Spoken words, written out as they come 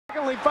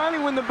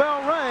finally, when the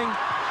bell rang,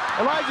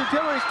 Elijah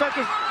Tillery stuck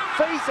his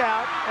face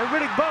out, and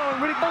Riddick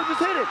Bowe just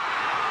hit it.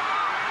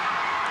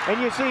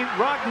 And you see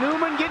Rock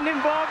Newman getting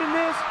involved in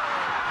this.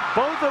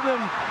 Both of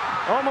them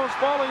almost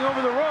falling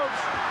over the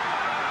ropes.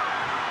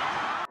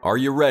 Are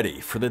you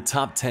ready for the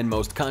top 10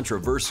 most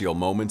controversial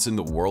moments in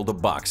the world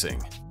of boxing?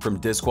 From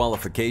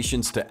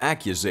disqualifications to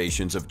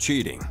accusations of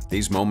cheating,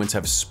 these moments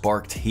have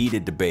sparked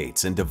heated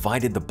debates and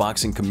divided the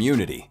boxing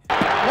community.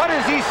 What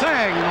is he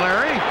saying,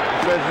 Larry?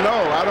 He says no,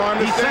 I don't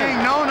understand. He's saying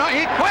no,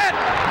 he quit!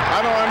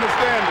 I don't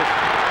understand it.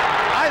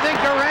 I think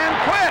Duran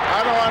quit!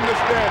 I don't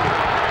understand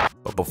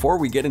it. But before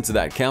we get into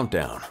that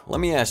countdown,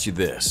 let me ask you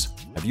this.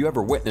 Have you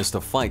ever witnessed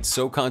a fight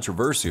so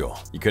controversial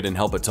you couldn't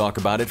help but talk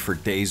about it for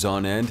days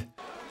on end?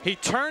 He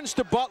turns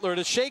to Butler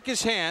to shake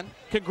his hand,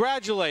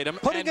 congratulate him.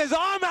 Putting his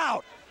arm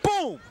out.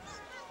 Boom!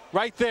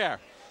 Right there.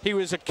 He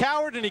was a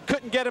coward and he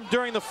couldn't get him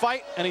during the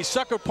fight, and he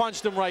sucker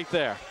punched him right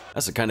there.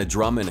 That's the kind of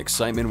drama and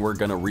excitement we're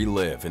gonna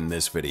relive in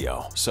this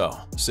video. So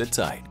sit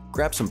tight,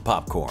 grab some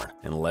popcorn,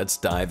 and let's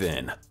dive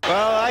in.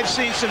 Well, I've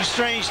seen some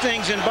strange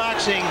things in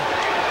boxing.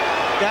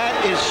 That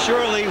is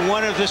surely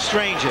one of the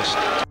strangest.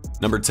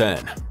 Number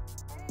 10.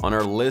 On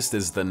our list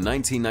is the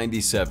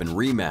 1997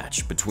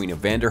 rematch between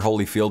Evander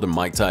Holyfield and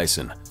Mike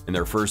Tyson. In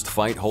their first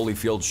fight,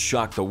 Holyfield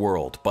shocked the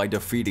world by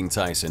defeating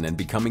Tyson and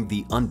becoming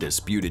the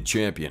undisputed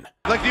champion.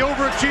 Like the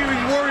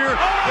overachieving warrior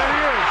that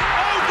he is.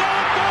 Oh,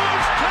 down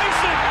goes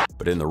Tyson!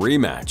 But in the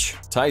rematch,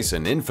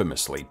 Tyson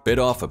infamously bit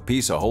off a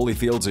piece of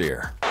Holyfield's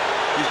ear.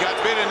 He's got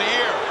bit in the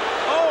ear.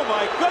 Oh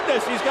my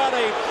goodness, he's got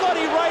a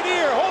bloody right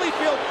ear.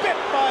 Holyfield bit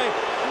by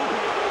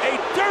a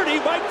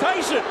dirty Mike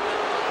Tyson.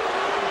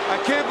 I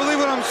can't believe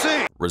what I'm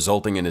seeing.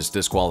 Resulting in his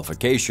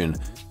disqualification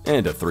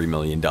and a $3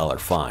 million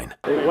fine.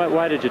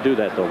 Why did you do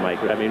that though, Mike?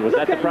 I mean, was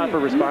that the proper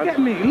response? Look at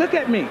me, look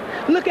at me,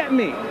 look at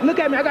me, look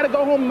at me. I gotta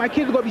go home and my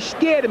kids are gonna be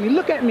scared of me.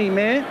 Look at me,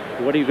 man.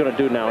 What are you gonna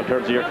do now in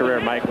terms of your career,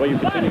 Mike? Will you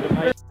continue to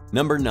fight?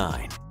 Number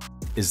 9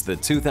 is the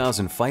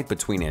 2000 fight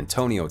between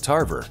Antonio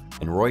Tarver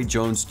and Roy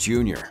Jones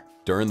Jr.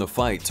 During the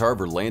fight,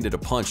 Tarver landed a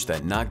punch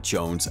that knocked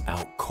Jones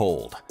out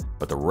cold,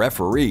 but the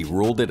referee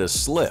ruled it a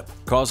slip,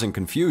 causing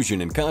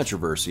confusion and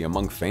controversy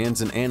among fans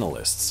and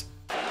analysts.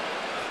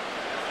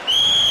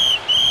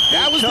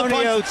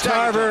 Antonio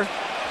Tarver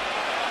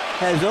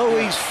has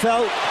always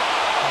felt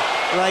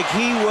like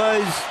he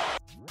was.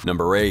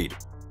 Number 8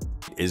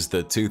 is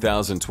the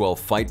 2012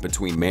 fight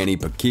between Manny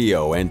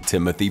Pacquiao and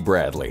Timothy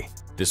Bradley.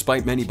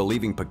 Despite many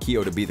believing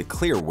Pacquiao to be the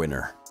clear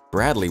winner,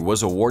 Bradley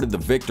was awarded the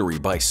victory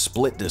by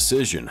split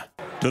decision.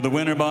 To the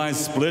winner by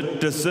split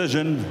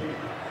decision,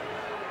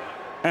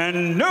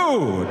 and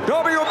new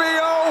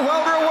WBO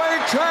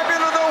welterweight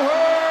champion of the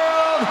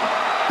world,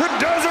 the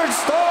Desert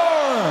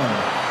Storm,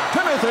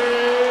 Timothy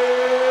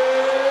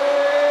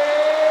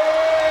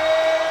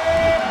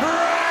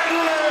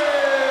Bradley!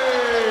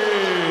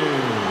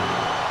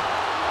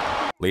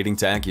 Leading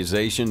to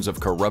accusations of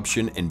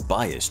corruption and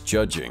biased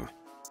judging.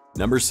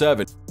 Number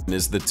 7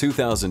 is the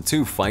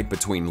 2002 fight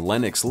between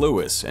Lennox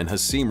Lewis and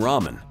Hasim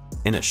Rahman.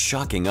 In a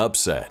shocking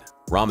upset,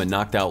 Rahman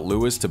knocked out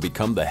Lewis to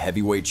become the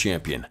heavyweight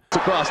champion.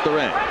 Across the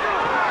ring.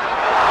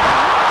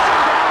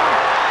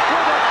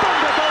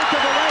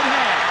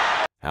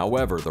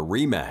 However, the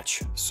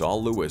rematch saw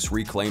Lewis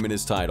reclaiming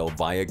his title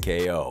via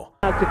KO.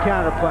 That's the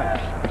counter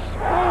punch.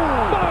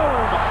 Boom!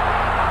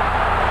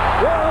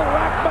 Will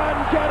Rahman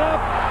get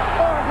up,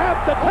 or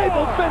have the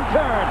tables been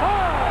turned?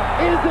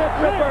 Is it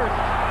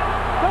reversed?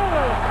 7,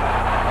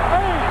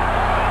 8,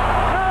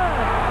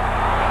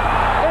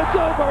 9. It's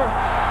over.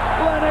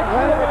 Lennox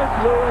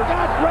Lewis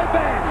got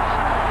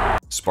revenge.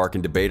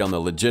 Sparking debate on the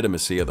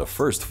legitimacy of the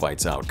first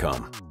fight's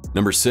outcome.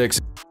 Number 6,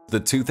 the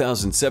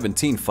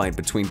 2017 fight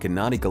between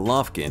Gennady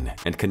Golovkin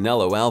and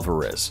Canelo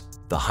Alvarez.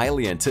 The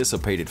highly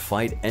anticipated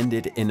fight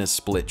ended in a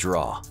split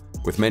draw,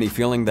 with many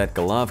feeling that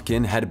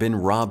Golovkin had been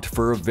robbed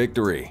for a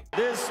victory.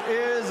 This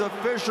is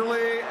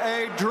officially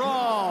a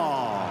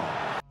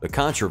draw. The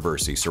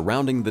controversy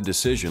surrounding the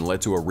decision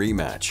led to a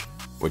rematch,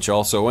 which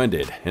also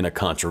ended in a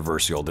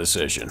controversial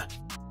decision.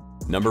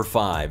 Number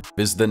 5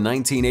 is the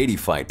 1980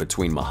 fight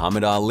between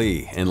Muhammad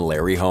Ali and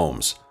Larry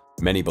Holmes.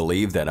 Many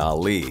believe that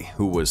Ali,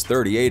 who was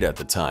 38 at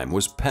the time,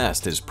 was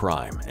past his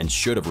prime and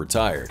should have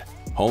retired.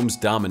 Holmes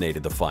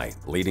dominated the fight,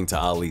 leading to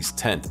Ali's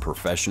 10th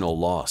professional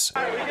loss.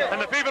 And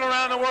the people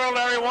around the world,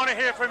 Larry, want to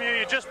hear from you.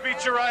 You just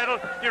beat your idol.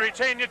 You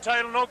retain your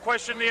title, no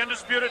question, the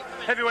undisputed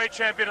heavyweight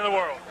champion of the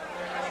world.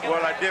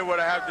 Well, I did what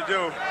I have to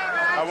do.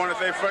 I want to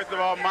say, first of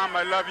all, Mom,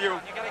 I love you.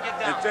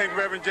 And thank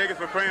Reverend Jacobs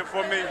for praying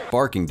for me.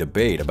 Sparking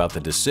debate about the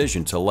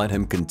decision to let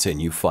him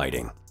continue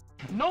fighting.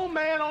 No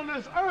man on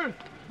this earth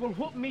will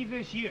whoop me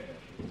this year.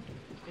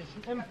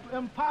 It's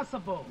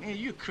impossible. Man,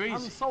 you crazy.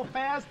 I'm so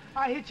fast,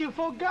 I hit you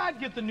before God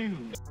get the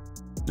news.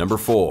 Number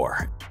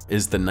 4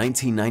 is the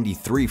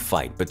 1993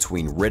 fight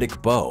between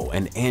Riddick Bowe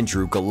and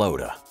Andrew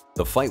Golota.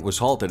 The fight was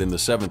halted in the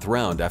 7th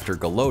round after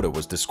Golota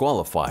was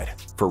disqualified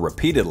for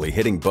repeatedly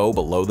hitting Bowe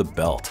below the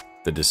belt.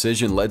 The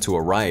decision led to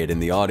a riot in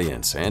the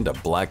audience and a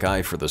black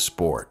eye for the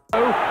sport.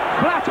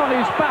 Flat on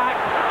his back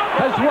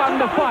has won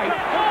the fight.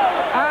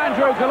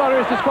 Andrew Gallotta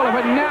is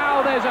disqualified.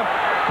 Now there's a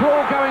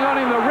brawl going on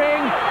in the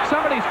ring.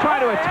 Somebody's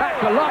trying to attack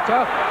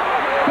Gallotta.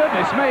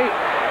 Goodness me.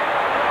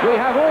 We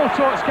have all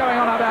sorts going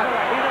on about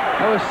that.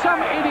 There was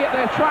some idiot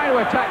there trying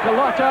to attack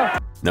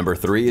Gallotta. Number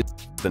 3 is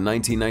the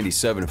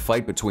 1997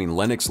 fight between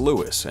Lennox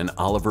Lewis and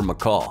Oliver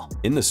McCall.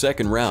 In the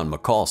second round,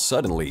 McCall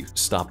suddenly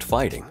stopped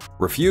fighting,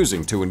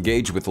 refusing to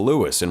engage with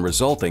Lewis and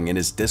resulting in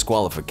his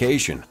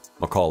disqualification.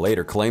 McCall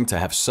later claimed to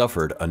have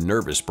suffered a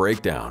nervous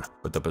breakdown,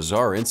 but the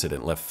bizarre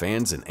incident left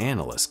fans and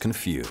analysts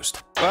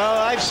confused. Well,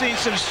 I've seen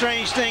some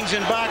strange things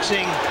in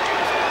boxing.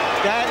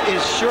 That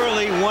is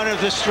surely one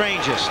of the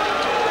strangest.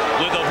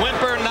 With a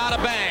whimper, not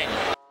a bang.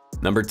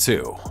 Number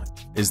 2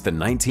 is the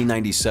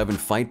 1997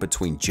 fight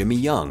between Jimmy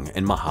Young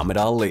and Muhammad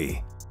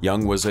Ali.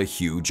 Young was a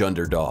huge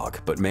underdog,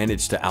 but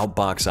managed to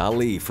outbox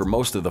Ali for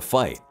most of the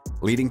fight,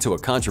 leading to a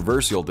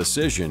controversial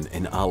decision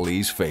in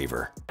Ali's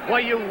favor. Were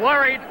you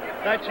worried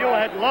that you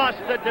had lost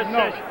the decision? No,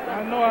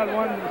 I know I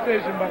won the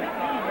decision, but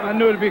I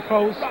knew it'd be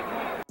close.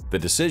 The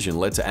decision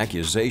led to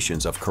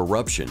accusations of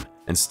corruption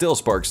and still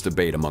sparks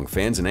debate among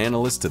fans and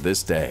analysts to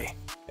this day.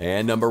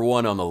 And number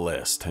 1 on the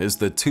list is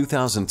the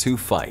 2002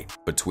 fight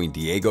between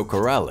Diego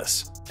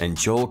Corrales and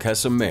Joel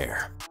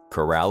Casimir.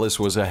 Corrales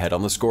was ahead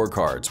on the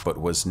scorecards but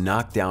was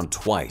knocked down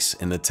twice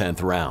in the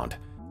 10th round,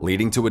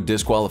 leading to a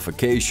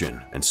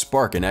disqualification and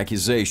sparking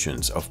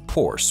accusations of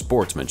poor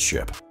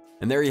sportsmanship.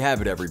 And there you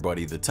have it,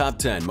 everybody, the top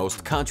 10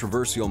 most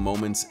controversial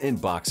moments in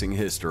boxing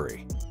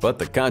history. But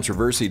the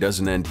controversy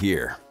doesn't end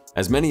here,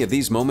 as many of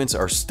these moments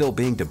are still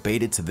being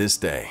debated to this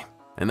day.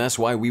 And that's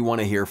why we want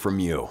to hear from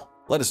you.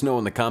 Let us know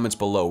in the comments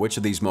below which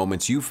of these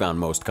moments you found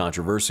most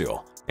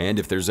controversial, and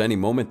if there's any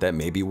moment that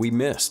maybe we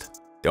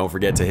missed. Don't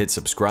forget to hit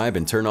subscribe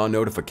and turn on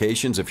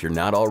notifications if you're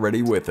not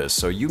already with us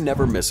so you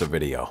never miss a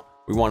video.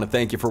 We want to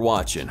thank you for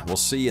watching. We'll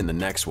see you in the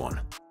next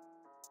one.